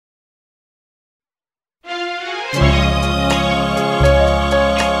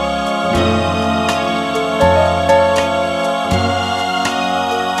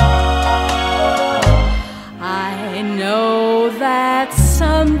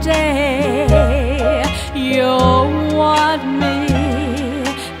someday you'll want me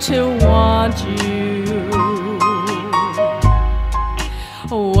to want you.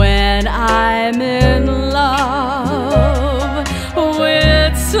 When I'm in love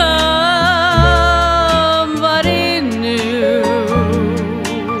with somebody new,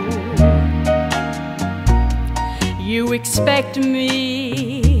 you expect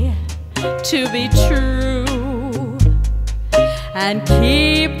me to be true and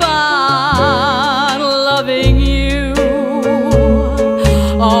keep on loving you.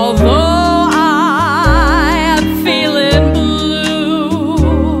 Although I am feeling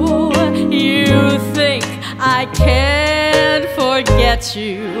blue, you think I can't forget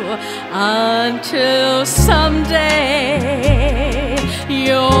you until someday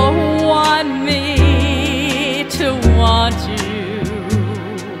you'll want me to want you.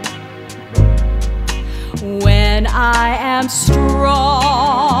 When I am strong